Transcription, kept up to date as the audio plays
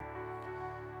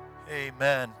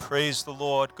Amen. Praise the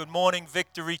Lord. Good morning,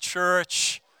 Victory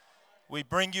Church. We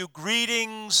bring you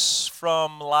greetings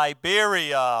from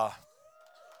Liberia.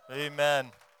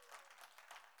 Amen.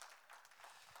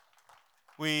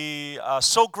 We are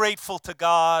so grateful to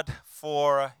God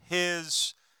for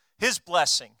His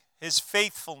blessing, His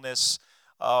faithfulness.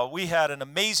 We had an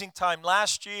amazing time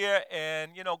last year,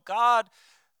 and God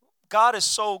is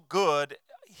so good.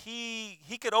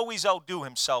 He could always outdo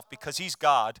Himself because He's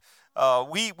God.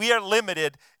 We are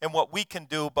limited in what we can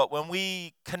do, but when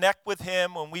we connect with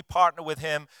Him, when we partner with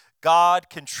Him, God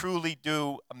can truly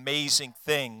do amazing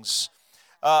things.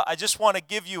 I just want to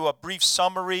give you a brief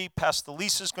summary. Pastor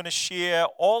Lisa's going to share.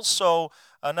 Also,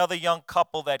 another young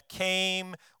couple that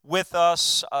came with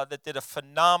us that did a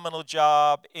phenomenal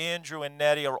job, Andrew and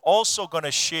Nettie, are also going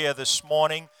to share this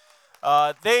morning.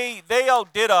 They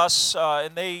outdid us,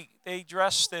 and they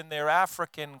dressed in their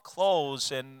African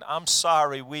clothes, and I'm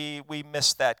sorry, we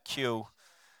missed that cue,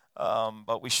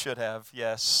 but we should have,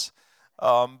 yes.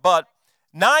 But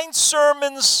 9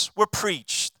 sermons were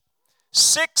preached,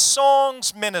 6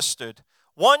 songs ministered,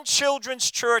 1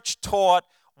 children's church taught,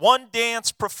 1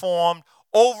 dance performed,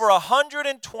 over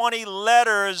 120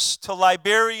 letters to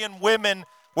Liberian women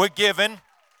were given.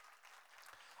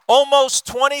 Almost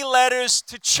 20 letters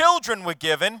to children were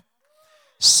given.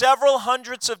 Several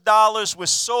hundreds of dollars were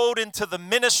sold into the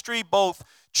ministry, both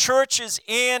churches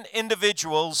and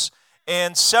individuals,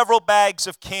 and several bags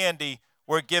of candy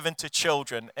were given to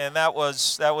children. And that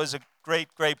was a great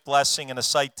blessing and a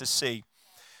sight to see.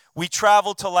 We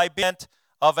traveled to Liberia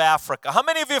of Africa. How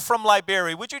many of you are from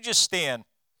Liberia? Would you just stand?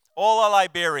 All are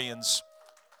Liberians.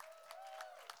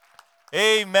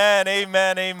 Amen,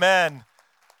 amen, amen.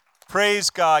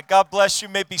 Praise God. God bless you.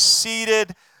 You may be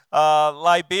seated.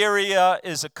 Liberia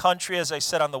is a country, as I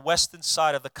said, on the western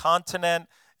side of the continent.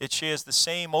 It shares the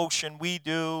same ocean we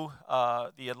do,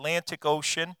 the Atlantic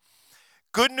Ocean.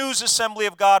 Good News Assembly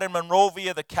of God in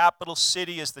Monrovia, the capital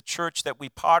city, is the church that we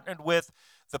partnered with.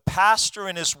 The pastor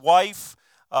and his wife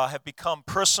have become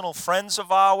personal friends of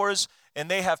ours,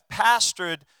 and they have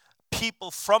pastored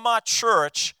people from our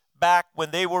church back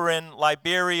when they were in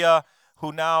Liberia,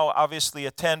 who now obviously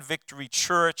attend Victory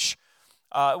Church.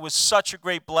 It was such a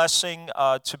great blessing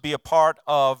to be a part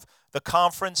of the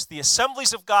conference. The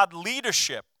Assemblies of God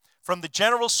leadership, from the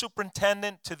general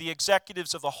superintendent to the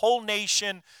executives of the whole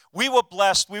nation, we were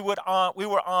blessed. We were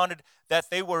honored that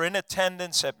they were in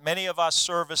attendance at many of our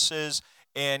services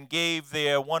and gave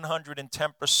their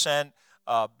 110%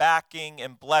 backing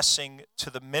and blessing to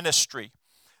the ministry.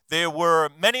 There were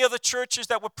many other churches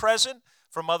that were present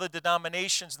from other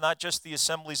denominations, not just the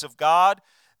Assemblies of God.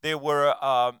 There were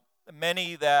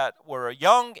many that were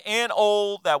young and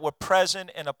old that were present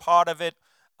and a part of it.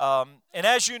 And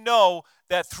as you know,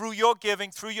 that through your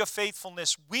giving, through your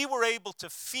faithfulness, we were able to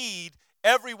feed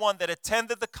everyone that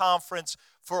attended the conference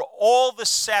for all the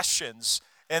sessions.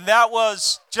 And that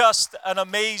was just an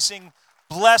amazing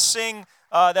blessing.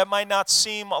 That might not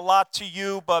seem a lot to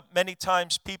you, but many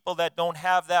times people that don't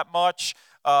have that much,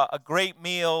 a great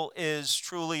meal is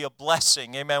truly a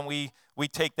blessing. Amen. We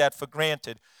take that for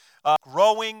granted.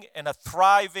 Growing and a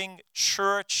thriving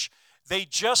church. They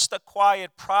just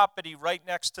acquired property right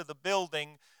next to the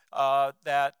building where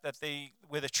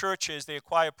the church is. They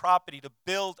acquired property to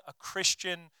build a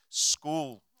Christian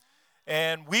school.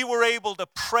 And we were able to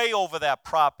pray over that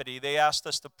property. They asked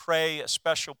us to pray a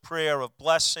special prayer of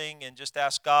blessing and just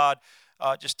ask God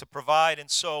just to provide.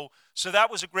 And so that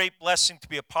was a great blessing to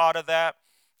be a part of that.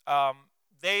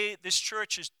 This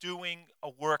church is doing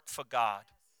a work for God.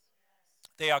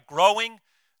 They are growing,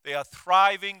 they are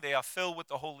thriving, they are filled with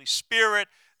the Holy Spirit,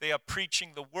 they are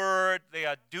preaching the word, they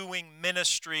are doing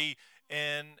ministry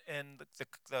in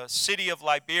the city of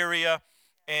Liberia.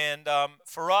 And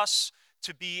for us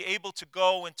to be able to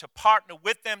go and to partner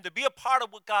with them, to be a part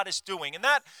of what God is doing. And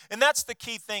that's the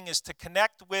key thing, is to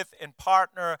connect with and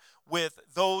partner with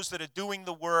those that are doing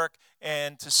the work,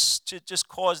 and to just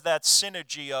cause that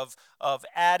synergy of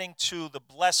adding to the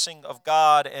blessing of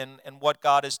God and what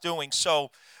God is doing.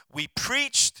 So we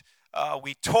preached,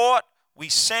 we taught, we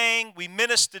sang, we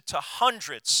ministered to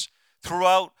hundreds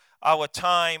throughout our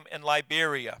time in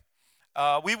Liberia.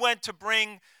 We went to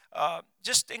bring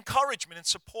just encouragement and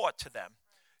support to them.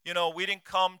 We didn't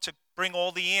come to bring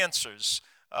all the answers.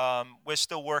 We're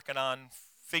still working on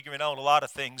figuring out a lot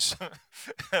of things,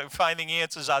 finding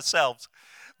answers ourselves.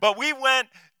 But we went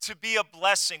to be a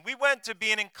blessing. We went to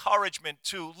be an encouragement,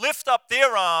 to lift up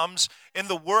their arms in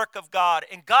the work of God.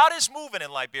 And God is moving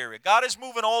in Liberia. God is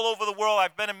moving all over the world.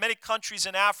 I've been in many countries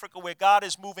in Africa where God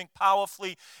is moving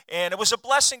powerfully, and it was a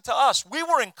blessing to us. We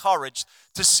were encouraged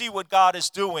to see what God is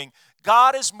doing.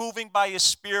 God is moving by His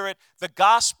Spirit. The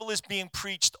gospel is being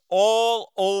preached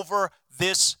all over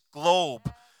this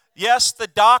globe. Yes, the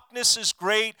darkness is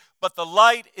great, but the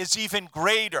light is even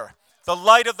greater. The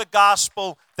light of the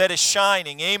gospel that is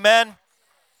shining. Amen?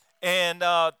 And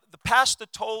the pastor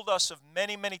told us of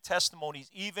many, many testimonies,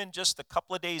 even just a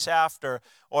couple of days after,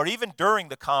 or even during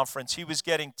the conference. He was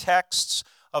getting texts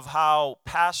of how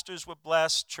pastors were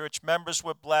blessed, church members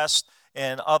were blessed,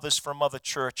 and others from other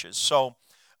churches. So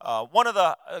one of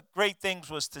the great things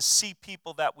was to see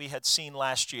people that we had seen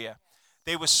last year.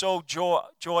 They were so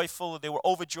joyful. They were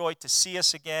overjoyed to see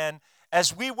us again,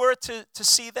 as we were to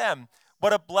see them.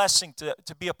 What a blessing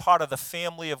to be a part of the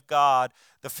family of God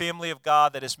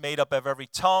that is made up of every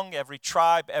tongue, every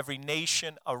tribe, every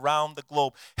nation around the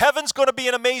globe. Heaven's going to be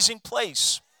an amazing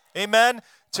place. Amen?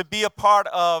 To be a part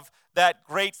of that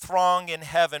great throng in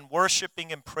heaven,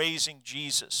 worshiping and praising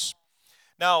Jesus.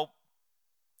 Now,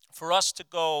 for us to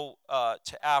go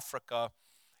to Africa,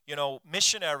 you know,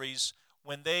 missionaries,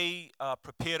 when they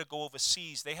prepare to go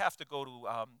overseas, they have to go to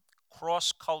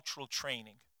cross-cultural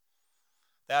training.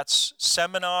 That's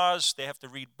seminars, they have to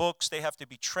read books, they have to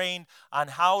be trained on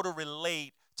how to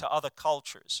relate to other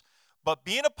cultures. But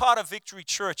being a part of Victory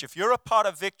Church, if you're a part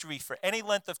of Victory for any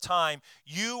length of time,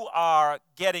 you are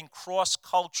getting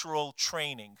cross-cultural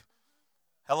training.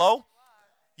 Hello?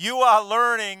 You are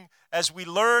learning, as we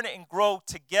learn and grow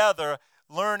together,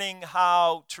 learning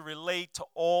how to relate to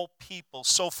all people.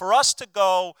 So for us to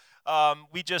go,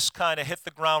 we just kind of hit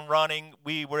the ground running.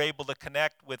 We were able to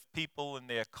connect with people in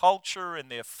their culture and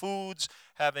their foods,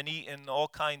 having eaten all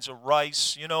kinds of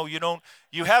rice. You know,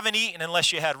 you haven't eaten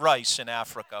unless you had rice in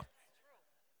Africa.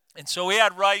 And so we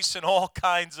had rice and all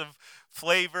kinds of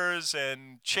flavors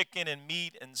and chicken and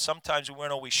meat, and sometimes we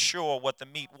weren't always sure what the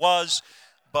meat was,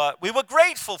 but we were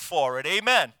grateful for it.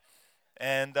 Amen.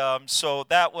 And so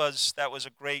that was a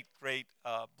great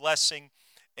blessing.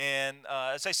 And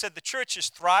as I said, the church is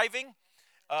thriving,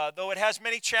 though it has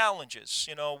many challenges.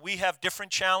 You know, we have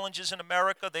different challenges in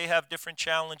America. They have different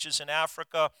challenges in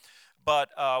Africa. But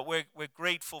we're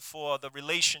grateful for the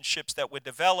relationships that we're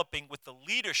developing with the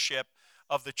leadership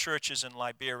of the churches in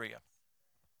Liberia.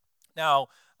 Now,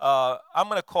 I'm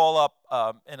going to call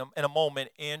up in a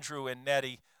moment Andrew and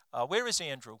Nettie. Where is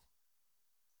Andrew?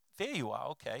 There you are.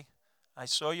 Okay. I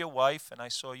saw your wife and I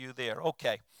saw you there.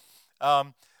 Okay.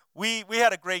 We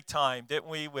had a great time, didn't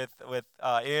we, with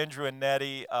Andrew and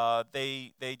Nettie?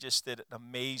 They just did an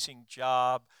amazing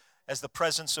job. As the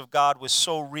presence of God was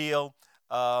so real,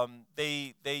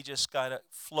 they just kind of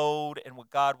flowed in what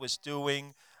God was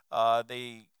doing.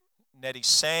 Nettie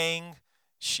sang,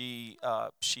 she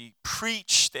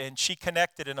preached, and she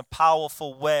connected in a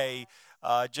powerful way,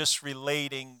 just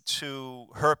relating to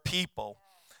her people.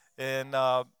 And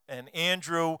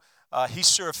Andrew, he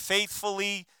served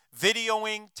faithfully,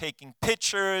 videoing, taking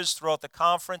pictures throughout the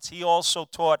conference. He also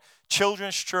taught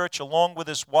children's church along with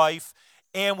his wife.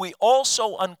 And we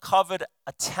also uncovered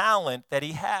a talent that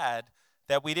he had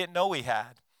that we didn't know he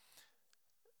had.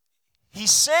 He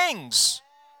sings.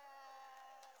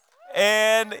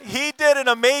 And he did an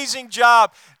amazing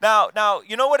job. Now,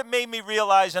 you know what it made me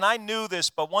realize, and I knew this,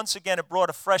 but once again it brought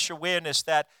a fresh awareness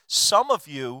that some of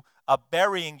you are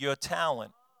burying your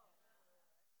talent.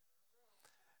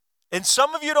 And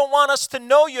some of you don't want us to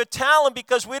know your talent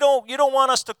because you don't want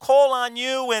us to call on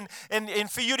you and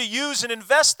for you to use and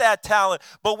invest that talent.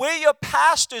 But we're your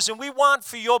pastors, and we want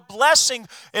for your blessing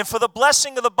and for the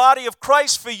blessing of the body of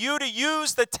Christ for you to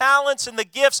use the talents and the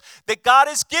gifts that God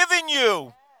has given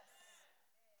you.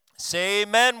 Say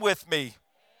amen with me.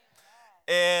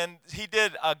 And he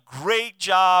did a great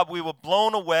job. We were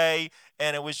blown away,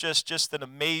 and it was just an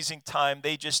amazing time.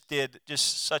 They just did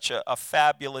such a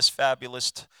fabulous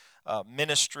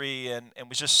ministry, and it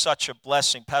was just such a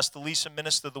blessing. Pastor Lisa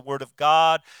ministered the Word of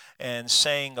God and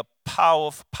sang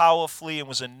powerfully and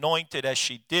was anointed as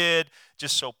she did.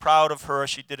 Just so proud of her.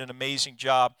 She did an amazing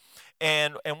job.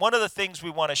 And one of the things we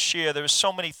want to share, there are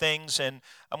so many things, and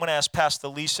I'm going to ask Pastor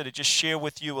Lisa to just share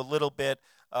with you a little bit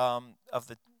of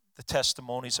the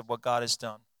testimonies of what God has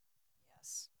done.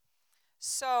 Yes.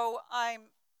 So I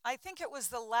think it was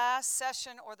the last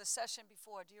session or the session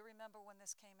before. Do you remember when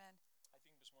this came in? I think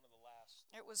it was one of the last.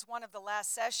 It was one of the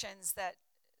last sessions that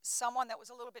someone that was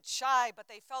a little bit shy, but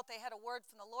they felt they had a word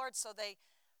from the Lord, so they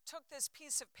took this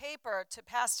piece of paper to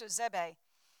Pastor Zebe.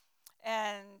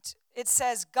 And it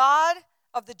says, God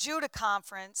of the Judah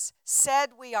Conference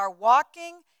said we are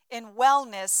walking in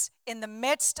wellness in the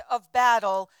midst of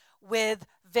battle with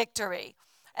victory.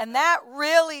 And that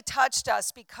really touched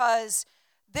us because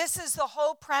this is the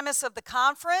whole premise of the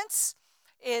conference,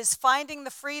 is finding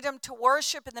the freedom to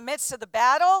worship in the midst of the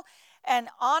battle. And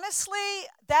honestly,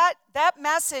 that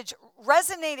message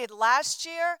resonated last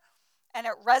year and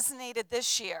it resonated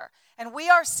this year. And we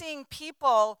are seeing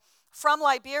people from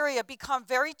Liberia become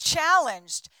very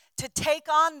challenged to take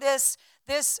on this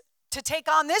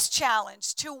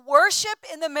challenge, to worship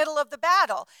in the middle of the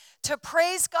battle, to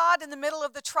praise God in the middle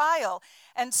of the trial.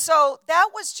 And so that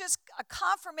was just a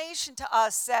confirmation to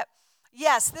us that,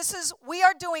 yes, we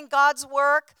are doing God's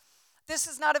work. This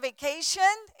is not a vacation.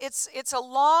 It's a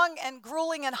long and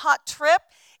grueling and hot trip.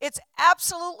 It's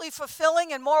absolutely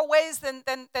fulfilling in more ways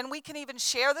than we can even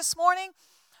share this morning.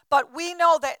 But we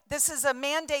know that this is a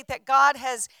mandate that God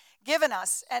has given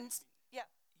us. And yeah.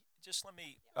 Just let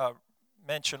me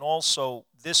mention also,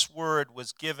 this word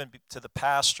was given to the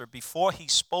pastor. Before he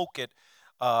spoke it,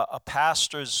 a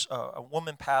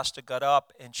woman pastor got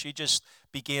up and she just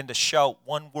began to shout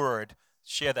one word.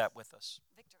 Share that with us.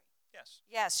 Victory. Yes.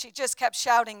 Yes, she just kept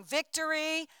shouting,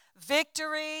 victory,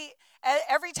 victory.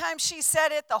 Every time she said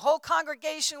it, the whole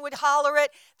congregation would holler it.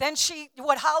 Then she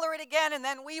would holler it again, and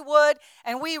then we would.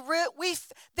 And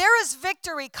there is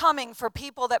victory coming for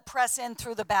people that press in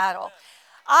through the battle.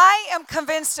 I am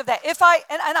convinced of that.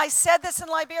 And I said this in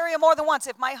Liberia more than once,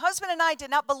 if my husband and I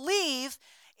did not believe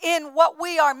in what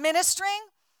we are ministering,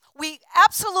 we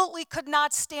absolutely could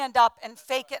not stand up and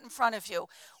fake it in front of you.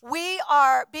 We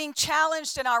are being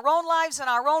challenged in our own lives and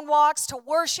our own walks to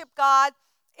worship God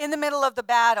in the middle of the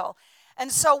battle.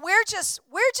 And so we're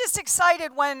just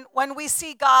excited when we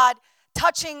see God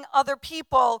touching other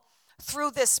people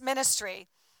through this ministry.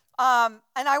 And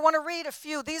I want to read a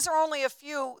few. These are only a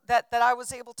few that I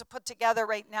was able to put together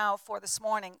right now for this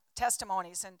morning,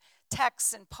 testimonies and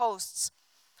texts and posts.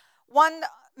 One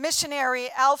missionary,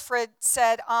 Alfred,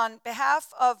 said, on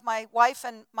behalf of my wife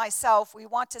and myself, we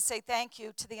want to say thank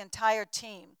you to the entire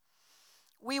team.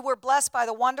 We were blessed by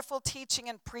the wonderful teaching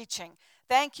and preaching.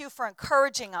 Thank you for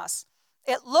encouraging us.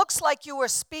 It looks like you were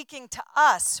speaking to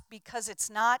us because it's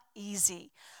not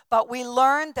easy, but we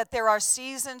learned that there are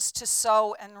seasons to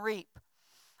sow and reap.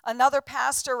 Another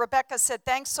pastor, Rebecca, said,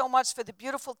 thanks so much for the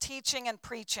beautiful teaching and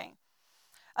preaching.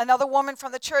 Another woman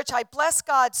from the church, I bless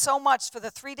God so much for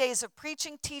the 3 days of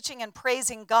preaching, teaching, and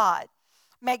praising God.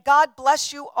 May God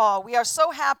bless you all. We are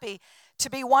so happy to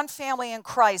be one family in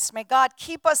Christ. May God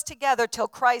keep us together till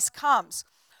Christ comes.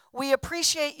 We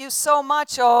appreciate you so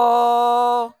much.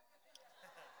 Oh.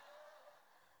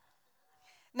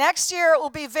 Next year it will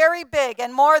be very big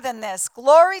and more than this.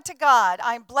 Glory to God.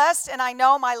 I'm blessed and I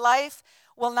know my life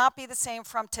will not be the same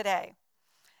from today.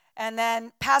 And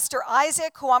then Pastor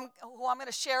Isaac, who I'm going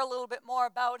to share a little bit more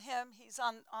about him. He's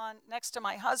on next to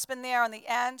my husband there on the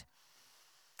end.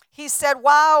 He said,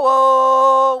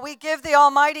 wow, we give the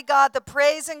Almighty God the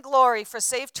praise and glory for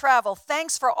safe travel.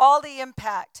 Thanks for all the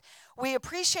impact. We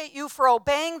appreciate you for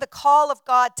obeying the call of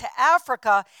God to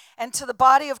Africa and to the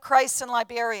body of Christ in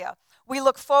Liberia. We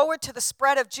look forward to the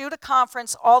spread of Judah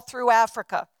Conference all through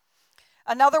Africa.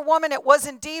 Another woman, it was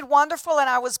indeed wonderful and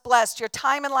I was blessed. Your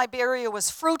time in Liberia was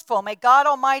fruitful. May God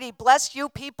Almighty bless you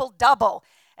people double.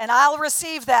 And I'll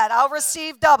receive that. I'll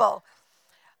receive double.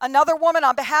 Another woman,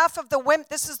 on behalf of the women,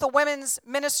 this is the women's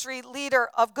ministry leader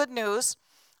of Good News.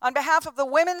 On behalf of the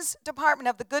women's department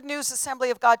of the Good News Assembly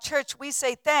of God Church, we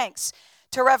say thanks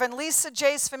to Reverend Lisa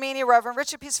J. Sfameni, Reverend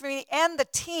Richard P. Sfameni, and the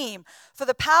team for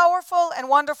the powerful and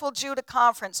wonderful Judah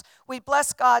Conference. We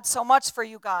bless God so much for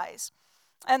you guys.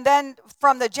 And then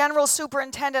from the General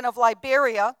Superintendent of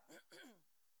Liberia,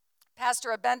 Pastor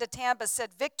Abenda Tamba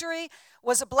said, victory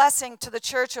was a blessing to the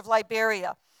Church of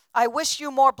Liberia. I wish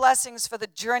you more blessings for the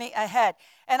journey ahead.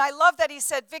 And I love that he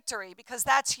said victory because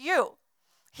that's you.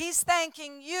 He's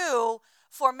thanking you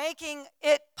for making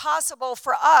it possible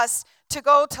for us to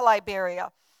go to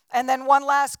Liberia. And then one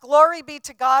last, glory be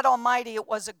to God Almighty. It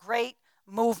was a great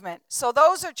movement. So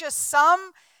those are just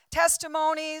some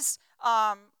testimonies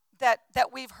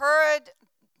that we've heard.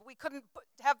 We couldn't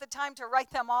have the time to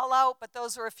write them all out, but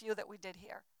those are a few that we did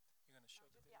here. You're going to show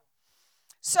the video?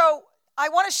 So I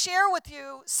want to share with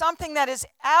you something that is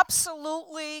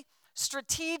absolutely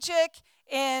strategic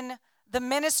in the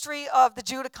ministry of the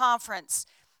Judah Conference.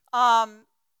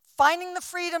 Finding the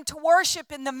freedom to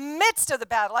worship in the midst of the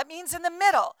battle. That means in the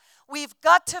middle. We've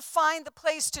got to find the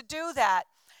place to do that.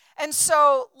 And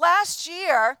so last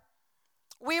year,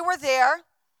 we were there,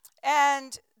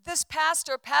 and this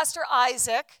pastor, Pastor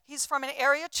Isaac, he's from an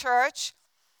area church,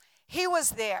 he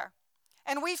was there.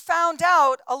 And we found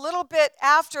out a little bit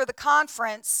after the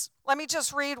conference. Let me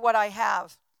just read what I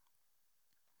have.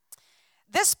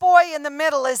 This boy in the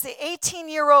middle is the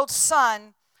 18-year-old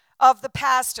son of the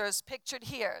pastors, pictured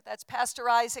here. That's Pastor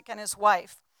Isaac and his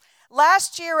wife.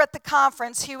 Last year at the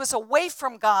conference, he was away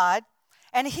from God,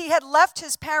 and he had left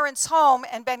his parents' home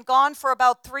and been gone for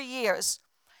about 3 years.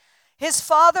 His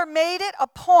father made it a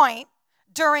point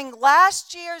during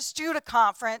last year's Judah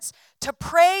conference to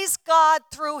praise God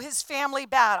through his family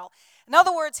battle. In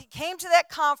other words, he came to that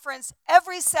conference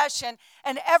every session,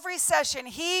 and every session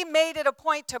he made it a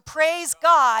point to praise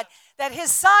God that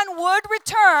his son would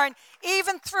return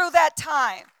even through that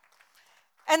time,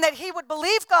 and that he would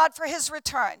believe God for his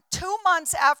return. 2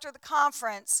 months after the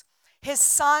conference, his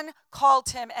son called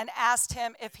him and asked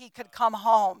him if he could come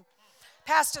home.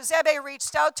 Pastor Zebe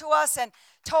reached out to us and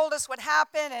told us what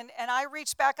happened, and I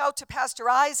reached back out to Pastor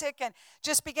Isaac and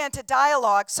just began to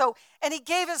dialogue. And he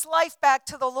gave his life back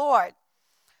to the Lord.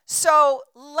 So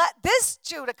this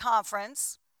Judah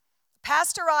conference,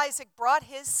 Pastor Isaac brought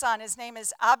his son. His name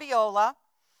is Abiola.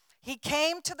 He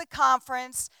came to the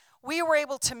conference. We were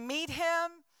able to meet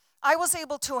him. I was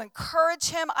able to encourage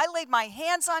him. I laid my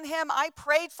hands on him. I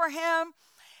prayed for him.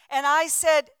 And I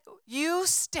said, you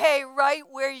stay right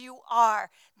where you are.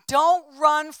 Don't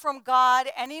run from God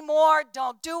anymore.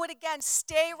 Don't do it again.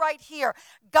 Stay right here.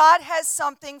 God has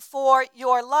something for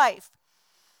your life.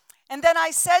 And then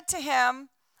I said to him,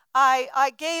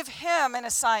 I gave him an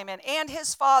assignment and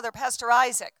his father, Pastor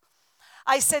Isaac.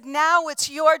 I said, now it's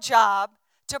your job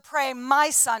to pray my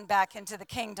son back into the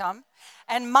kingdom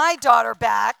and my daughter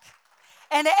back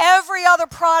and every other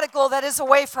prodigal that is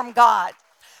away from God.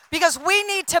 Because we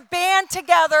need to band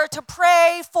together to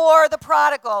pray for the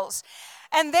prodigals.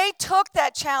 And they took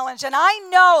that challenge, and I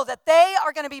know that they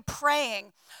are going to be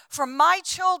praying for my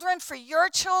children, for your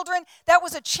children. That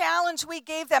was a challenge we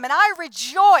gave them, and I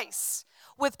rejoice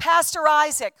with Pastor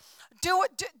Isaac.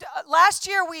 Last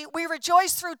year, we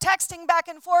rejoiced through texting back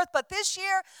and forth, but this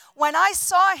year, when I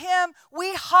saw him,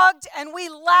 we hugged and we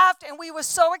laughed, and we were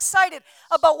so excited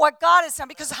about what God has done.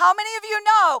 Because how many of you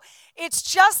know it's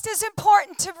just as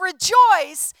important to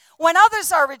rejoice when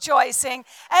others are rejoicing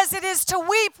as it is to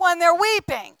weep when they're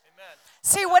weeping? Amen.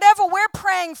 See, whatever we're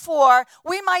praying for,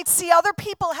 we might see other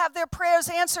people have their prayers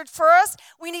answered first.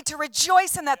 We need to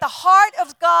rejoice in that. The heart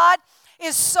of God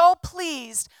is so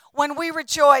pleased when we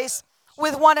rejoice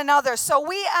with one another. So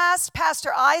we asked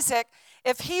Pastor Isaac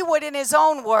if he would, in his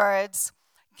own words,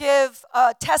 give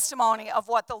a testimony of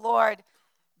what the Lord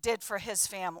did for his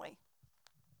family.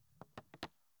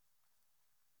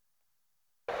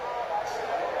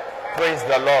 Praise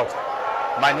the Lord.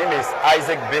 My name is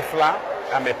Isaac Befla.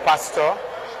 I'm a pastor,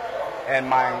 and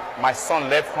my son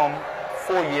left home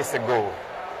 4 years ago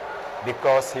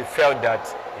because he felt that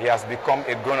he has become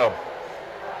a grown-up.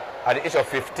 At the age of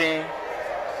 15,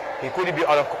 he couldn't be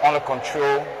under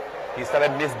control. He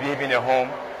started misbehaving at home.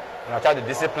 When I tried to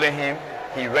discipline him,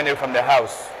 he ran away from the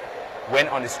house, went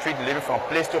on the street, living from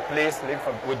place to place,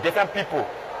 with different people,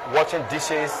 washing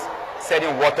dishes,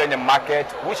 selling water in the market,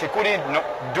 which he couldn't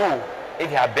do if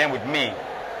he had been with me.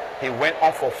 He went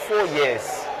on for 4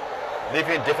 years,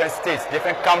 living in different states,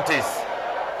 different counties.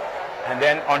 And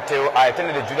then until I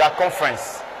attended the Judah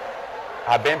conference,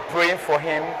 I've been praying for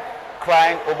him,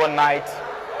 crying overnight.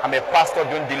 I'm a pastor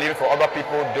doing deliverance for other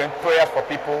people, doing prayers for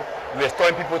people,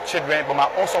 restoring people's children, but my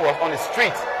own son was on the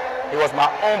street. It was my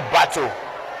own battle.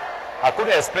 I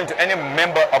couldn't explain to any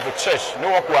member of the church.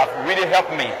 No one could have really helped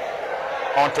me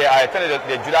until I attended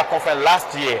the Judah conference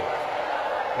last year,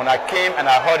 when I came and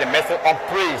I heard a message on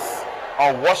praise,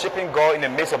 on worshiping God in the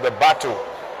midst of the battle.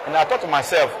 And I thought to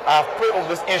myself, I have prayed over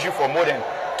this issue for more than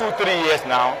 2-3 years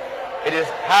now. It is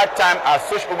high time I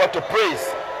switch over to praise.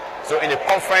 So in the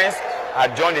conference, I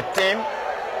joined the team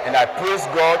and I praised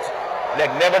God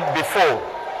like never before.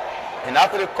 And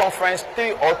after the conference,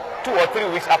 2 or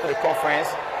 3 weeks after the conference,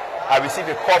 I received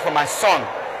a call from my son.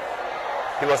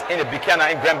 He was in the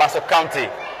Buchanan in Grand Bassa County,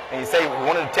 and he said he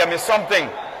wanted to tell me something.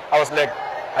 I was like,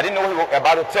 I didn't know what he was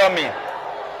about to tell me.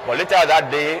 But later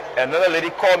that day, another lady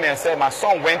called me and said my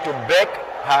son went to beg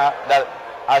her that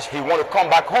as he wanted to come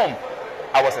back home.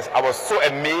 I was so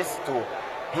amazed to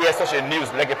hear such a news.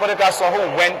 Like a particular son who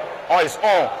went on his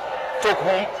own, took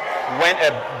home, went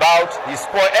about, he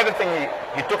spoiled everything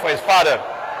he took from his father.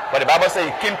 But the Bible says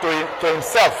he came to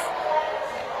himself.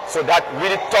 So that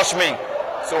really touched me.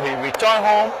 So he returned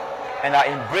home, and I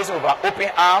embraced him with an open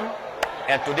arm.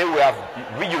 And today we have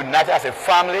reunited as a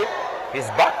family. He's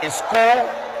back in school.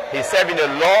 He's serving the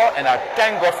law, and I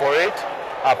thank God for it.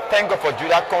 I thank God for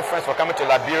Judah Conference for coming to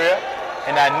Liberia.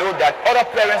 And I know that other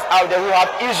parents out there who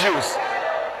have issues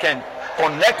can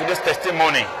connect to this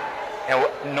testimony.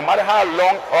 And no matter how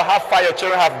long or how far your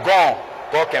children have gone,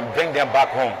 God can bring them back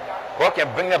home. God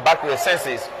can bring them back to their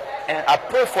senses. And I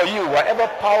pray for you, whatever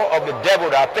power of the devil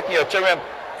that are taking your children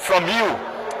from you,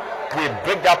 we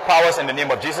break that powers in the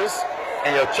name of Jesus,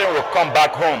 and your children will come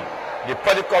back home. The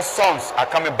prodigal sons are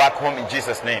coming back home in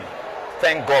Jesus' name.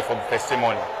 Thank God for the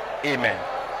testimony. Amen.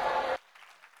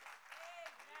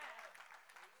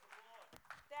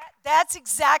 That's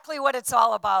exactly what it's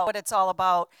all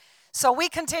about. So we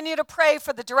continue to pray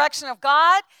for the direction of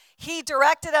God. He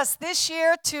directed us this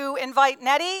year to invite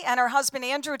Nettie and her husband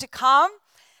Andrew to come.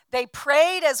 They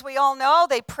prayed, as we all know,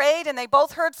 they prayed and they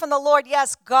both heard from the Lord,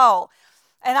 yes, go.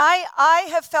 And I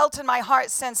have felt in my heart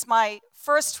since my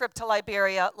first trip to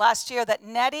Liberia last year that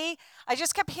Nettie, I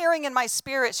just kept hearing in my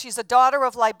spirit, she's a daughter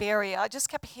of Liberia. I just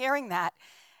kept hearing that.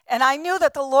 And I knew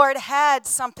that the Lord had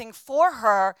something for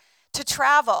her to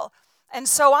travel. And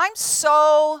so I'm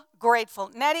so grateful.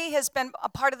 Nettie has been a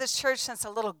part of this church since a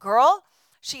little girl.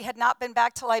 She had not been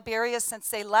back to Liberia since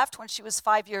they left when she was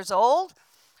 5 years old.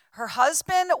 Her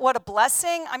husband, what a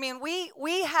blessing. I mean,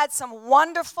 we had some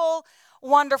wonderful,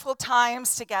 wonderful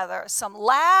times together. Some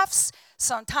laughs,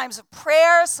 some times of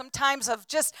prayer, some times of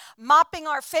just mopping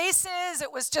our faces.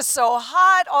 It was just so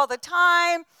hot all the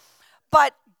time.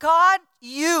 But God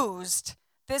used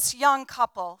this young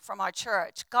couple from our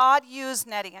church. God used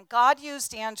Nettie and God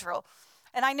used Andrew.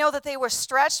 And I know that they were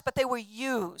stretched, but they were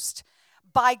used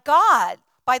by God,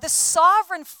 by the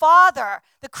sovereign Father,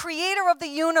 the creator of the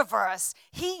universe.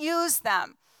 He used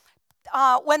them.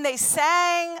 When they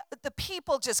sang, the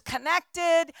people just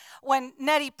connected. When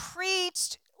Nettie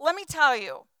preached, let me tell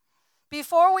you,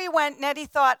 before we went, Nettie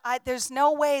thought, there's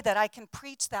no way that I can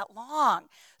preach that long.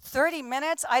 30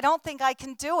 minutes, I don't think I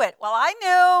can do it. Well, I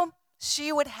knew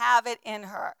she would have it in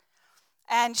her.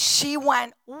 And she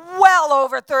went well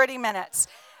over 30 minutes.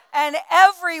 And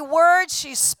every word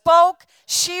she spoke,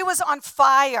 she was on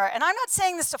fire. And I'm not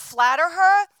saying this to flatter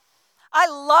her. I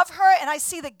love her, and I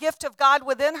see the gift of God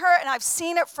within her, and I've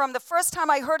seen it from the first time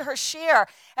I heard her share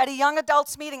at a young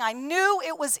adults meeting. I knew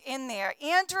it was in there.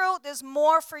 Andrew, there's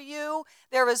more for you.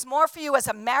 There is more for you as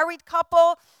a married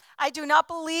couple. I do not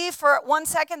believe for 1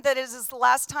 second that it is the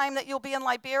last time that you'll be in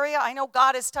Liberia. I know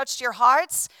God has touched your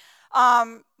hearts.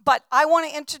 But I want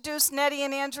to introduce Nettie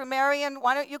and Andrew. Marion,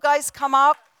 why don't you guys come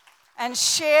up and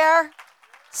share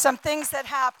some things that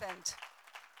happened.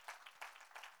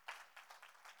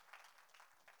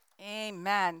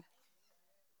 Amen.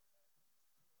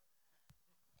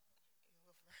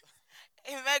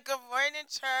 Amen. Good morning,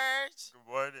 church. Good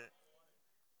morning.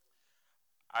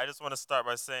 I just want to start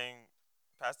by saying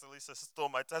Pastor Lisa stole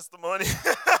my testimony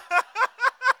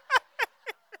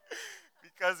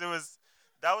because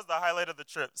that was the highlight of the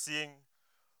trip, seeing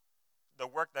the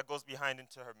work that goes behind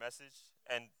into her message,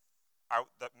 and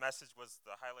the message was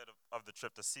the highlight of the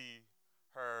trip, to see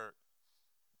her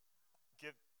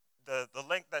give the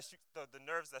length that the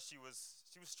nerves that she was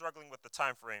struggling with the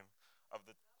time frame of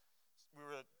we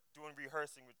were doing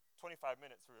rehearsing with 25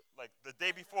 minutes, like the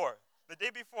day before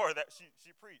that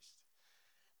she preached,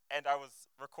 and I was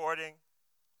recording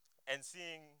and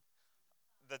seeing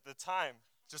the time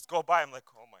just go by. I'm like,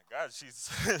 oh my God, she's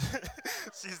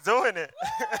she's doing it.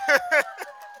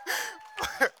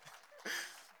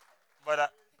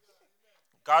 But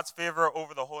God's favor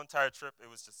over the whole entire trip, it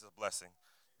was just a blessing.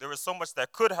 There was so much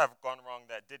that could have gone wrong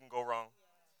that didn't go wrong.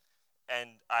 And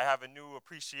I have a new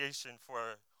appreciation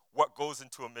for what goes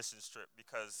into a missions trip,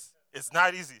 because it's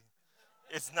not easy.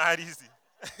 It's not easy.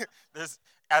 As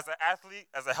an athlete,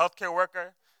 as a healthcare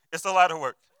worker, it's a lot of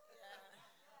work.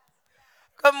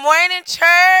 Good morning,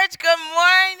 church. Good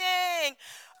morning.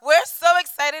 We're so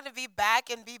excited to be back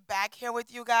here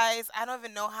with you guys. I don't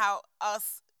even know how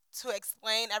else to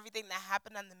explain everything that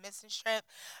happened on the mission trip.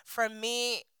 For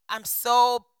me, I'm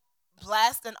so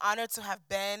blessed and honored to have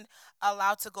been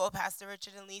allowed to go, Pastor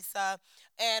Richard and Lisa.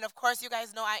 And of course, you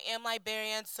guys know I am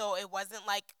Liberian, so it wasn't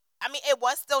like, it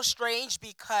was still strange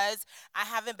because I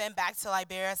haven't been back to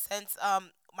Liberia since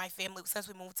my family, since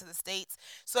we moved to the States.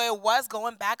 So it was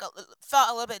going back, felt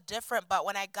a little bit different, but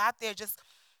when I got there, it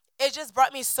just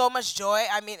brought me so much joy.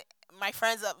 My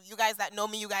friends, you guys that know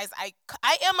me, you guys, I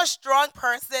am a strong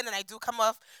person, and I do come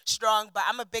off strong, but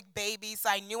I'm a big baby, so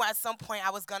I knew at some point I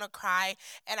was going to cry,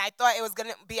 and I thought it was going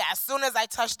to be as soon as I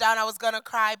touched down, I was going to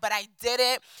cry, but I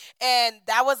didn't, and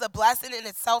that was a blessing in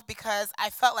itself, because I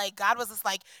felt like God was just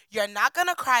like, you're not going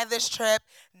to cry this trip,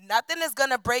 nothing is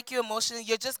going to break you emotionally,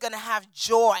 you're just going to have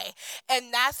joy,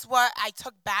 and that's what I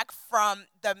took back from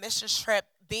the mission trip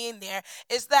being there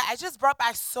is that I just brought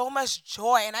back so much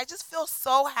joy, and I just feel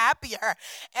so happier.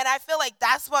 And I feel like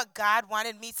that's what God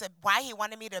wanted me to, why he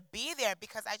wanted me to be there,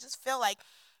 because I just feel like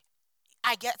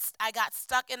I got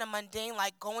stuck in a mundane,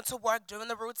 like going to work, doing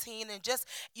the routine, and just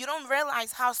you don't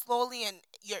realize how slowly and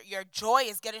your joy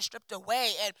is getting stripped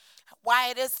away, and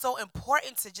why it is so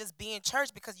important to just be in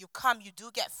church, because you come, you do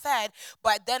get fed,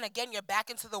 but then again you're back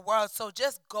into the world. So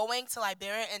just going to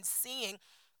Liberia and seeing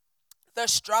the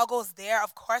struggles there,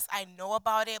 of course I know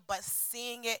about it, but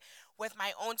seeing it with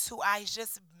my own two eyes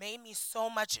just made me so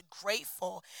much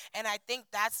grateful. And I think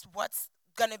that's what's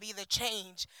gonna be the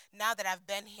change now that I've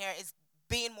been here, is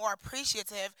being more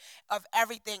appreciative of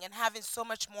everything and having so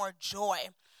much more joy.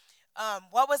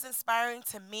 What was inspiring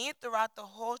to me throughout the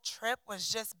whole trip was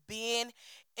just being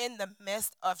in the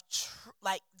midst of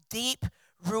like deep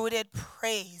rooted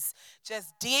praise,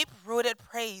 just deep rooted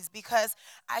praise, because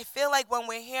I feel like when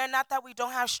we're here, not that we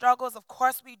don't have struggles, of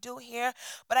course we do here,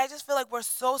 but I just feel like we're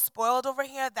so spoiled over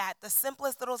here that the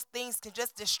simplest little things can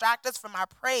just distract us from our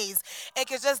praise. It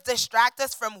can just distract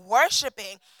us from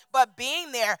worshiping. But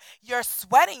being there, you're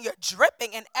sweating, you're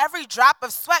dripping, and every drop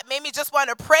of sweat made me just want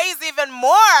to praise even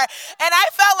more. And I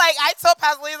felt like, I told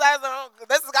Pastor Lisa, I was like, oh,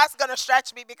 this is God's gonna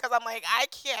stretch me, because I'm like, I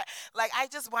can't. Like, I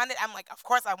just wanted, I'm like, of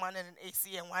course I wanted an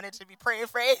AC and wanted to be praying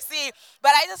for AC,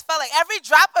 but I just felt like every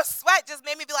drop of sweat just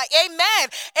made me be like, amen,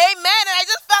 amen. And I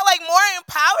just felt like more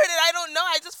empowered, and I don't know,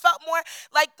 I just felt more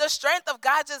like the strength of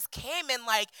God just came, and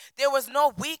like there was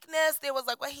no weakness. There was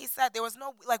like what he said, there was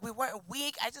no, like we weren't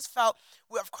weak. I just felt,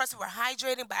 of course we were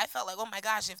hydrating, but I felt like, oh my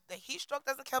gosh, if the heat stroke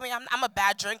doesn't kill me, I'm a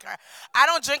bad drinker. I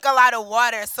don't drink a lot of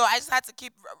water, so I just had to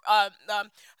keep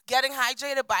getting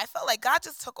hydrated. But I felt like God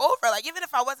just took over. Like even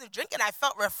if I wasn't drinking, I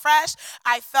felt refreshed,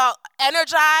 I felt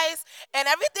energized, and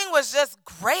everything was just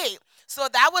great. So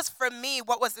that was for me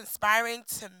what was inspiring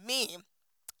to me.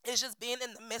 It's just being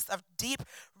in the midst of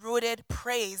deep-rooted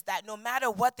praise, that no matter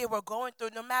what they were going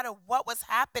through, no matter what was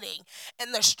happening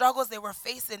and the struggles they were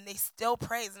facing, they still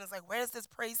praise. And it's like, where is this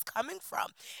praise coming from?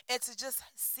 And to just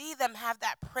see them have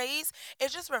that praise, it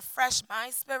just refreshed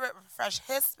my spirit, refreshed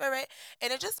his spirit,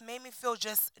 and it just made me feel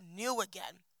just new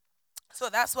again. So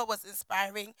that's what was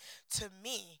inspiring to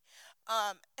me.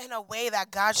 In a way that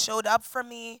God showed up for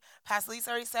me. Pastor Lisa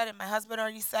already said it, my husband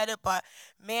already said it, but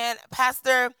man,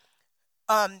 Pastor...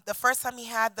 the first time he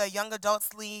had the young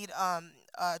adults lead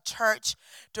church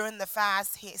during the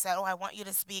fast, he said, oh, I want you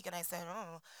to speak. And I said,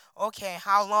 oh, okay,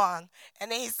 how long? And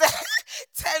then he said,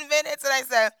 10 minutes. And I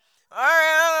said, all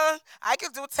right, I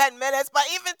could do 10 minutes. But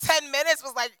even 10 minutes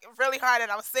was like really hard.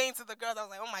 And I was saying to the girls, I was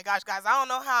like, oh my gosh, guys, I don't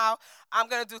know how I'm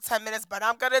going to do 10 minutes, but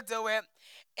I'm going to do it.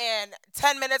 And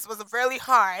 10 minutes was really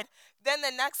hard. Then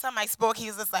the next time I spoke, he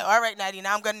was just like, all right, Natty,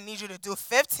 now I'm going to need you to do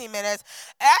 15 minutes.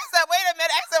 And I said, wait a minute.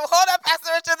 I said, hold up,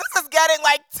 Pastor Richard. This is getting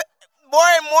like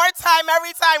more and more time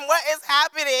every time. What is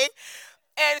happening?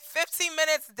 And 15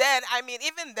 minutes then, I mean,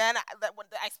 even then, when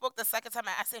I spoke the second time,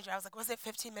 I asked him, I was like, was it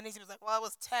 15 minutes? He was like, well, it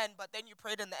was 10, but then you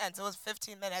prayed in the end, so it was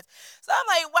 15 minutes. So I'm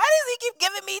like, why does he keep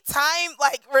giving me time,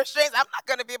 like, restraints? I'm not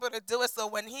going to be able to do it. So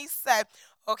when he said,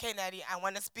 okay, Natty, I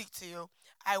want to speak to you.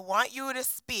 I want you to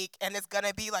speak, and it's going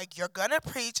to be like, you're going to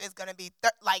preach. It's going to be,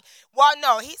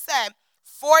 he said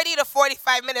 40 to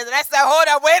 45 minutes. And I said, hold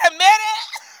on, wait a minute.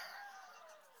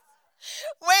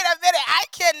 Wait a minute, I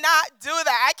cannot do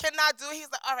that. I cannot do it.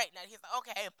 He's like, all right, Ned. He's like,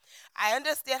 okay, I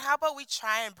understand. How about we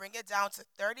try and bring it down to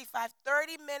 30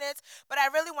 minutes? But I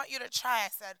really want you to try. I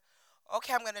said,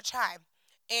 okay, I'm going to try.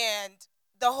 And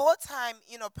the whole time,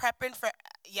 prepping for,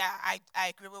 I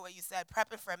agree with what you said,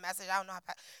 prepping for a message. I don't know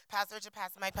how Pastor Richard,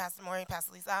 Pastor Mike, Pastor Marion,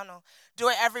 Pastor Lisa, I don't know, do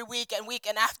it every week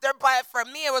and after. But for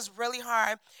me, it was really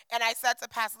hard. And I said to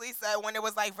Pastor Lisa, when it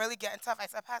was like really getting tough, I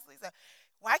said, Pastor Lisa,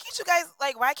 why can't you guys,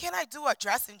 why can't I do a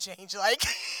dressing change? Like,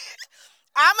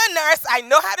 I'm a nurse. I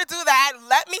know how to do that.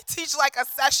 Let me teach like a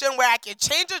session where I can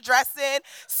change a dressing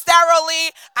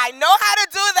sterilely. I know how to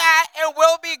do that, and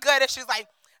we'll be good. And she's like,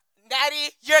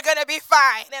 Daddy, you're going to be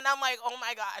fine. And I'm like, oh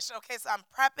my gosh. Okay, so I'm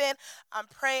prepping, I'm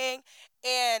praying,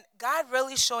 and God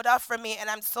really showed up for me, and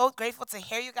I'm so grateful to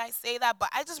hear you guys say that. But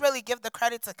I just really give the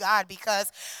credit to God,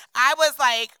 because I was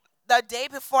like, the day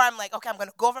before, I'm like, okay, I'm going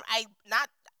to go over, not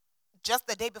just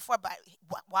the day before, but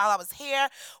while I was here,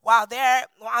 while there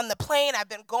on the plane, I've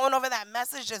been going over that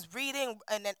message, just reading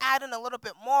and then adding a little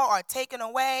bit more or taking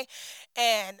away.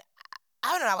 And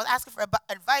I don't know, I was asking for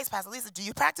advice. Pastor Lisa, do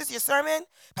you practice your sermon?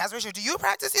 Pastor Richard, do you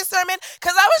practice your sermon?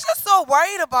 Because I was just so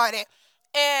worried about it.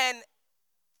 And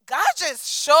God just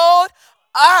showed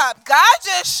up. God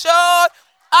just showed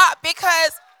up,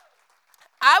 because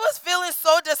I was feeling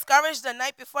so discouraged the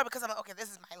night before because I'm like, okay, this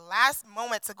is my last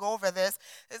moment to go over this.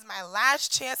 This is my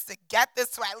last chance to get this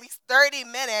to at least 30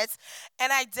 minutes.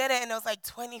 And I did it, and it was like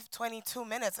 20, 22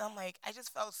 minutes. I'm like, I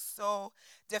just felt so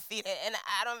defeated. And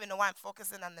I don't even know why I'm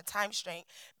focusing on the time strength,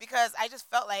 because I just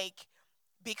felt like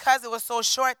because it was so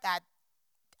short that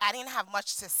I didn't have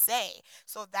much to say.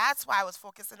 So that's why I was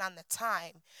focusing on the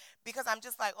time, because I'm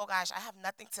just like, oh gosh, I have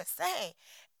nothing to say.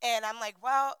 And I'm like,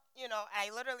 well,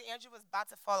 Andrew was about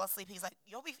to fall asleep. He's like,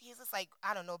 he's just like,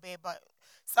 I don't know, babe, but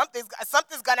something's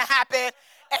going to happen.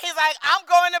 And he's like, I'm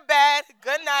going to bed.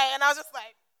 Good night. And I was just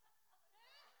like,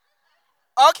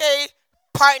 okay,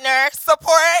 partner,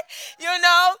 support,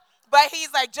 But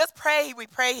he's like, just pray. We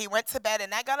pray. He went to bed,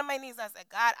 and I got on my knees. And I said,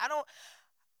 God, I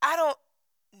don't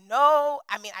know.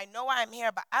 I mean, I know why I'm here,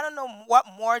 but I don't know what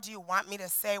more do you want me to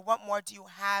say? What more do you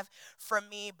have for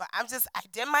me? But I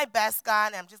did my best,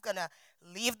 God, and I'm just going to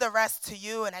leave the rest to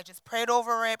you. And I just prayed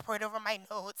over my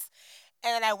notes,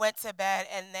 and then I went to bed,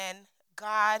 and then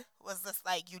God was just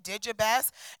like, you did your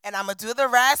best, and I'm going to do the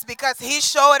rest, because he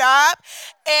showed up.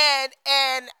 And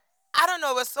I don't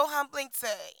know, it was so humbling to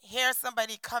hear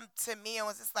somebody come to me and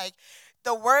was just like,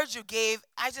 the words you gave,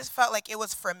 I just felt like it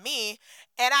was for me.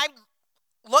 And I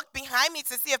looked behind me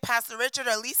to see if Pastor Richard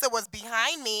or Lisa was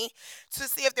behind me to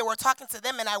see if they were talking to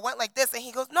them, and I went like this, and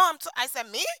he goes, no, I said,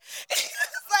 me?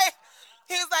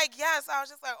 He was like, yes. I was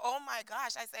just like, oh my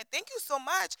gosh. I said, thank you so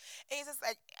much. And he's just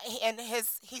like,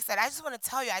 he said, I just want to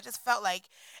tell you, I just felt like,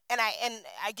 and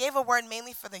I gave a word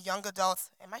mainly for the young adults.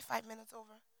 Am I 5 minutes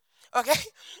over? Okay. See?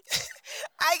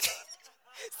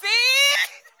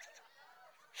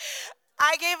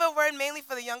 I gave a word mainly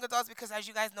for the young adults because, as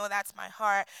you guys know, that's my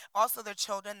heart. Also, the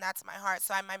children, that's my heart.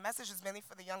 So my message was mainly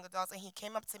for the young adults. And he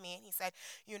came up to me and he said,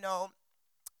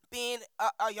 being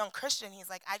a young Christian, he's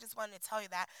like, I just wanted to tell you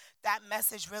that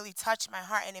message really touched my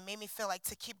heart, and it made me feel like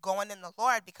to keep going in the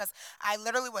Lord, because I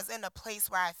literally was in a place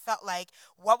where I felt like,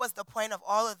 what was the point of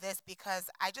all of this? Because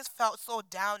I just felt so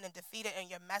down and defeated, and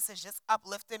your message just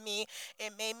uplifted me.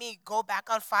 It made me go back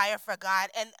on fire for God,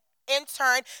 and in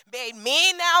turn made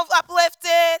me now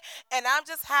uplifted, and I'm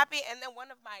just happy. And then one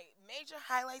of my major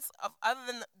highlights of other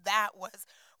than that was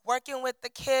working with the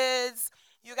kids.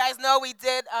 You guys know they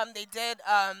did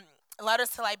letters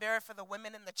to Liberia for the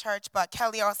women in the church, but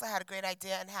Kelly also had a great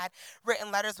idea and had written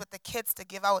letters with the kids to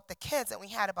give out with the kids, and we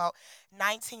had about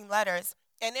 19 letters.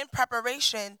 And in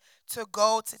preparation to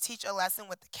go to teach a lesson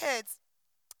with the kids,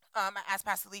 I asked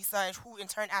Pastor Lisa, who in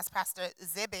turn asked Pastor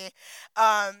Zibi,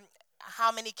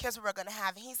 how many kids we were going to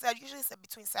have. And he said, usually said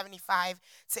between 75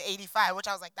 to 85, which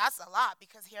I was like, that's a lot,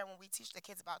 because here when we teach the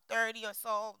kids about 30 or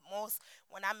so, most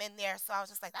when I'm in there. So I was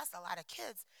just like, that's a lot of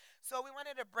kids. So we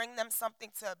wanted to bring them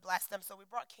something to bless them. So we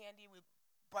brought candy. We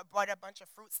brought a bunch of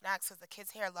fruit snacks because the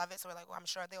kids here love it. So we're like, well, I'm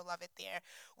sure they'll love it there.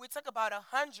 We took about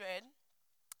 100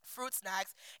 fruit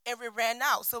snacks, and we ran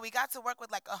out. So we got to work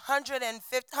with like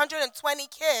 120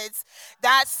 kids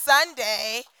that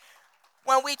Sunday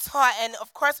when we taught. And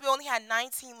of course we only had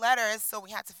 19 letters, so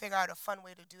we had to figure out a fun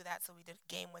way to do that. So we did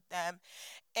a game with them,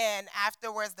 and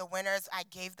afterwards the winners, I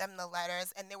gave them the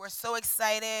letters, and they were so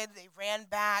excited. They ran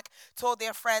back, told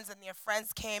their friends, and their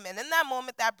friends came. And in that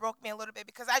moment, that broke me a little bit,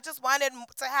 because I just wanted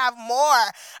to have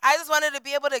more. I just wanted to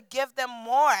be able to give them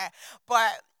more.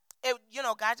 But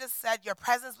God just said your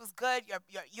presence was good.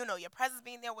 Your presence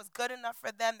being there was good enough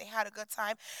for them. They had a good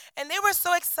time, and they were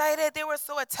so excited. They were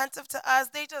so attentive to us.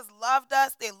 They just loved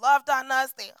us. They loved on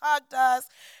us. They hugged us.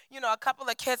 A couple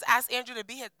of kids asked Andrew to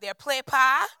be their play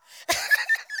pa.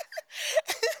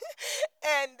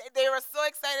 And they were so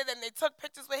excited, and they took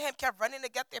pictures with him, kept running to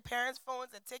get their parents'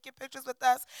 phones and taking pictures with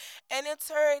us. And in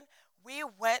turn, we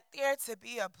went there to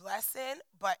be a blessing,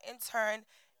 but in turn,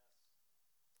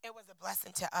 it was a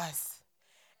blessing to us.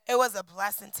 It was a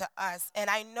blessing to us. And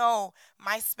I know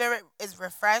my spirit is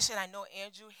refreshed, and I know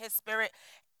Andrew, his spirit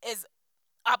is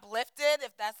uplifted,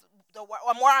 if that's the word,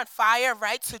 or more on fire,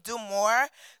 right, to do more.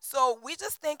 So we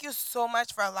just thank you so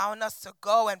much for allowing us to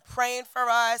go and praying for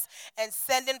us and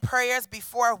sending prayers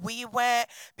before we went,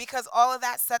 because all of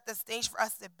that set the stage for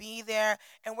us to be there.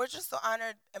 And we're just so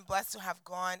honored and blessed to have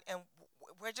gone. And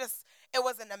it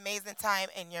was an amazing time.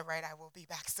 And you're right, I will be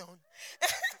back soon. Stay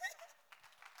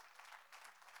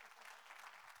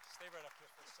right up here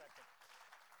for a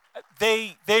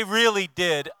second. They really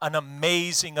did an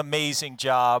amazing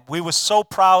job. We were so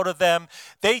proud of them.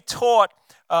 They taught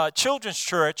children's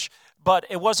church, but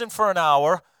it wasn't for an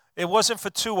hour. It wasn't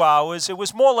for 2 hours. It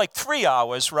was more like 3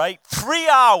 hours, right? 3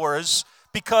 hours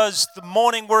because the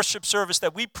morning worship service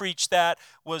that we preached at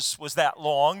was that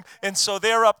long. And so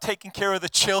they're up taking care of the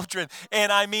children.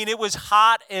 And I mean, it was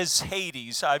hot as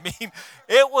Hades. I mean,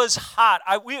 it was hot.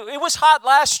 It was hot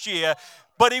last year,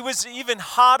 but it was even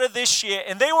hotter this year.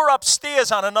 And they were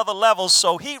upstairs on another level,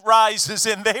 so heat rises.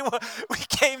 And they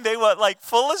were like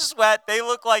full of sweat. They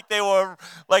looked like they were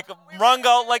like wrung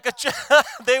out like a.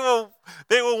 they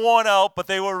were worn out, but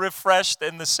they were refreshed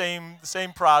in the same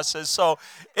process. So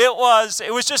it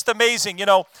was just amazing, you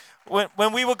know.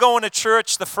 When we were going to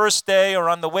church the first day or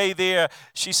on the way there,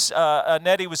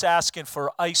 Nettie was asking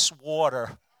for ice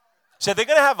water. She said, they're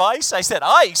going to have ice? I said,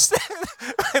 ice?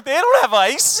 They don't have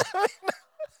ice.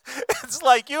 It's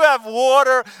like you have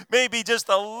water, maybe just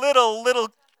a little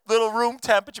room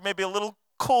temperature, maybe a little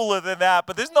cooler than that,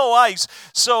 but there's no ice.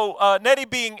 So Nettie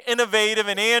being innovative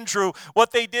and Andrew,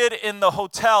 what they did in the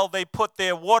hotel, they put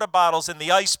their water bottles in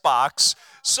the ice box.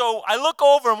 So I look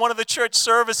over in one of the church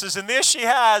services, and there she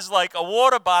has like a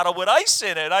water bottle with ice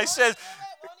in it. I said,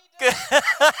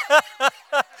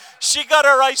 she got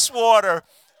her ice water.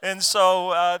 And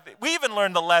so we even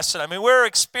learned a lesson. I mean, we're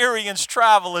experienced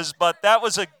travelers, but that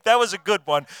was a good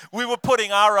one. We were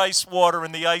putting our ice water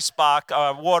in the ice box,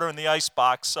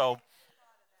 So,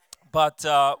 but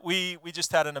we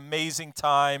just had an amazing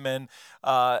time, and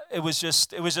it was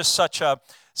just such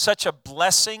a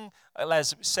blessing.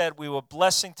 As we said, we were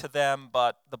blessing to them,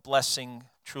 but the blessing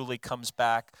truly comes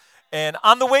back. And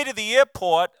on the way to the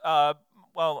airport,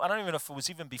 well, I don't even know if it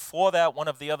was even before that. One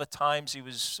of the other times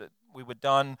we were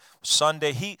done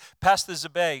Sunday. Pastor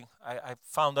Zabay, I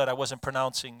found out I wasn't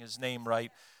pronouncing his name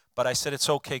right, but I said it's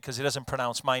okay because he doesn't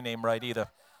pronounce my name right either.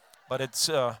 But it's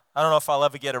I don't know if I'll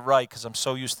ever get it right because I'm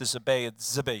so used to Zabay.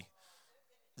 It's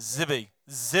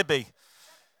Zibby.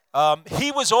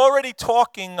 He was already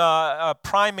talking,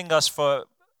 priming us for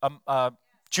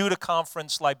Judah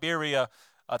Conference, Liberia,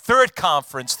 third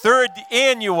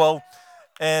annual.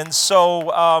 And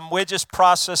so we're just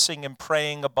processing and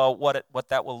praying about what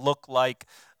that will look like.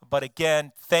 But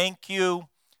again, thank you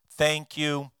for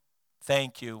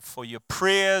your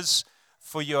prayers,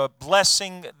 for your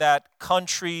blessing that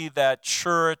country, that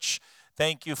church.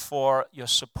 Thank you for your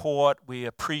support. We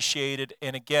appreciate it.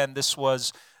 And again, this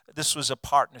was a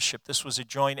partnership. This was a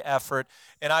joint effort.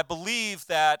 And I believe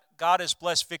that God has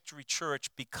blessed Victory Church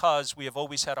because we have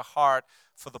always had a heart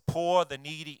for the poor, the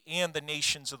needy, and the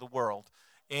nations of the world,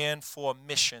 and for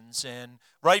missions. And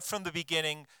right from the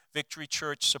beginning, Victory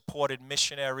Church supported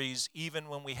missionaries even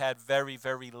when we had very,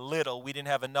 very little. We didn't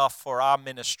have enough for our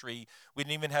ministry. We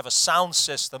didn't even have a sound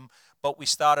system, but we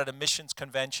started a missions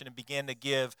convention and began to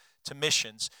give to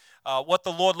missions. What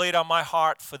the Lord laid on my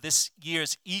heart for this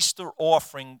year's Easter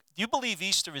offering, do you believe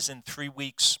Easter is in 3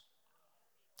 weeks?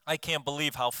 I can't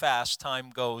believe how fast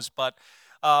time goes, but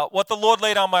what the Lord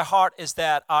laid on my heart is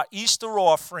that our Easter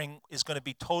offering is going to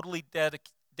be totally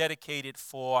dedicated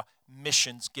for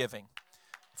missions giving,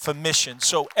 for missions.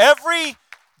 So every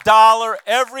dollar,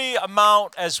 every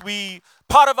amount,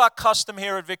 part of our custom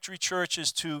here at Victory Church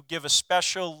is to give a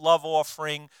special love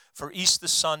offering for Easter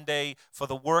Sunday, for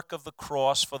the work of the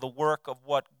cross, for the work of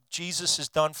what Jesus has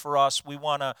done for us. We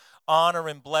want to honor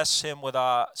and bless him with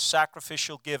our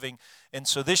sacrificial giving. And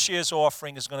so this year's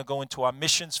offering is going to go into our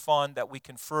missions fund that we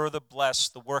can further bless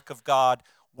the work of God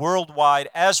worldwide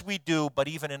as we do, but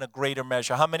even in a greater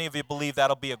measure. How many of you believe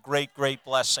that'll be a great, great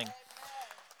blessing?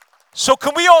 So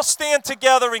can we all stand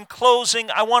together in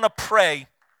closing? I want to pray.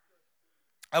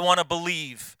 I want to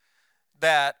believe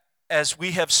that as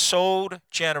we have sowed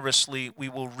generously, we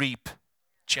will reap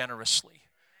generously.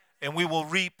 And we will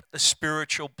reap a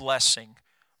spiritual blessing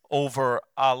over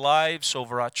our lives,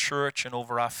 over our church, and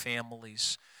over our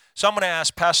families. So I'm going to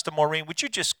ask Pastor Maureen, would you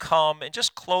just come and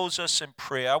just close us in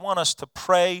prayer? I want us to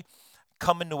pray,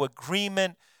 come into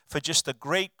agreement for just a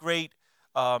great, great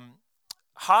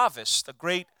harvest, a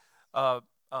great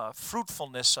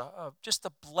fruitfulness, just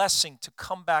a blessing to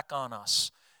come back on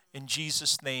us in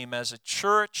Jesus' name as a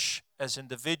church, as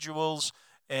individuals,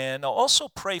 and also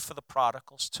pray for the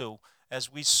prodigals too, as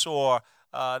we saw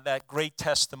that great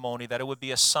testimony, that it would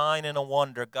be a sign and a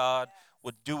wonder God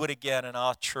would do it again in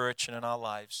our church and in our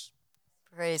lives.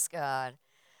 Praise God.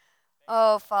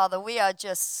 Oh, Father, we are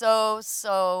just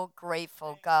so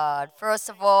grateful, God. First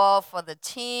of all, for the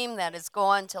team that is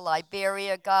going to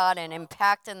Liberia, God, and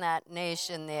impacting that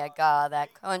nation there, God,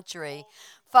 that country.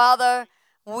 Father,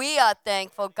 we are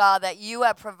thankful, God, that you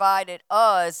have provided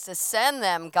us to send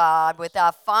them, God, with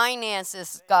our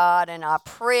finances, God, and our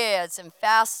prayers and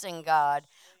fasting, God.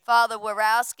 Father, we're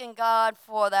asking, God,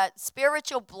 for that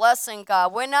spiritual blessing,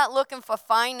 God. We're not looking for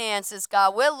finances,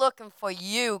 God. We're looking for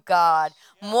you, God.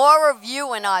 More of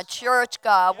you in our church,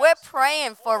 God. We're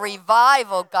praying for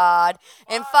revival, God.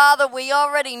 And Father, we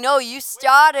already know you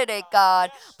started it, God.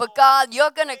 But God,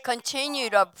 you're going to continue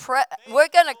to we're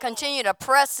going to continue to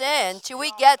press in till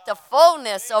we get the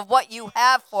fullness of what you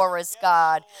have for us,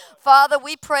 God. Father,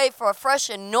 we pray for a fresh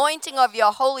anointing of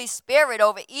your Holy Spirit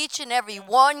over each and every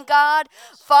one, God.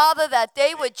 Father, that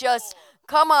they would just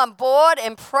come on board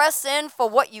and press in for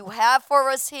what you have for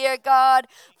us here, God.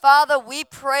 Father, we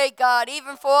pray, God,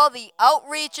 even for all the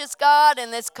outreaches, God,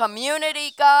 in this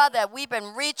community, God, that we've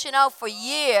been reaching out for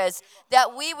years,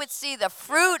 that we would see the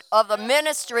fruit of the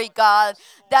ministry, God,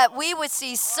 that we would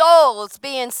see souls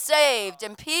being saved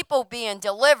and people being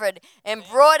delivered and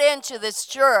brought into this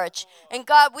church. And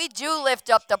God, we do lift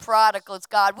up the prodigals,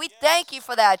 God. We thank you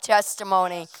for that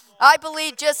testimony. I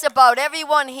believe just about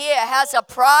everyone here has a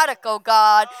prodigal,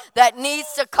 God, that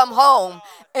needs to come home,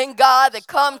 and God, that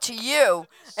come to you.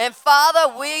 And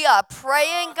Father, we are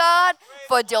praying, God,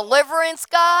 for deliverance,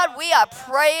 God. We are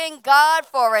praying, God,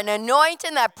 for an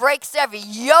anointing that breaks every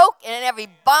yoke and every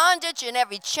bondage and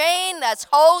every chain that's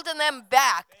holding them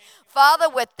back. Father,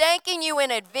 we're thanking you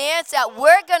in advance that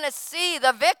we're going to see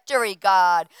the victory,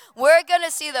 God. We're going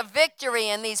to see the victory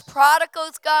in these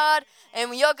prodigals, God,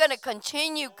 and you're going to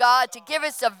continue, God, to give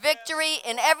us a victory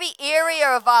in every area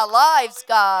of our lives,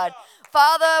 God.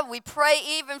 Father, we pray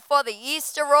even for the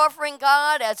Easter offering,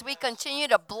 God, as we continue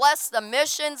to bless the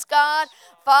missions, God.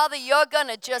 Father, you're going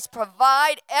to just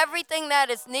provide everything that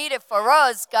is needed for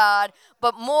us, God,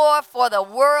 but more for the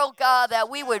world, God, that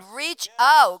we would reach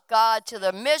out, God, to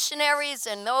the missionaries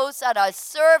and those that are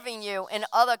serving you in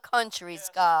other countries,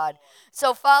 God.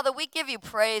 So, Father, we give you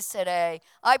praise today.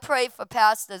 I pray for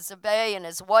Pastor Zabay and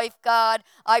his wife, God.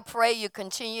 I pray you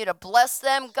continue to bless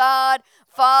them, God.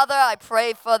 Father, I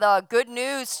pray for the Good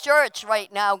News Church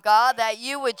right now, God, that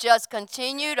you would just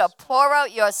continue to pour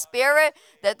out your spirit,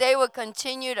 that they would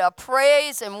continue to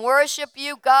praise and worship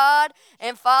you, God.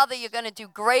 And Father, you're going to do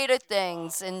greater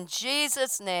things. In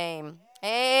Jesus' name,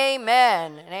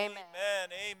 amen. And amen. Amen.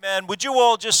 Amen. Would you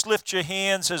all just lift your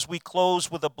hands as we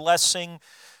close with a blessing?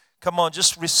 Come on,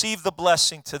 just receive the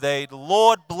blessing today. The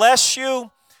Lord bless you.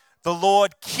 The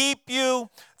Lord keep you.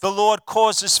 The Lord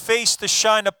cause his face to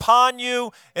shine upon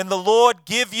you. And the Lord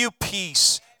give you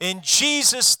peace. In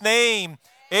Jesus' name,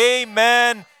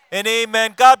 amen and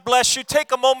amen. God bless you.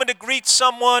 Take a moment to greet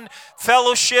someone.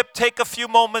 Fellowship. Take a few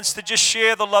moments to just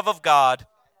share the love of God.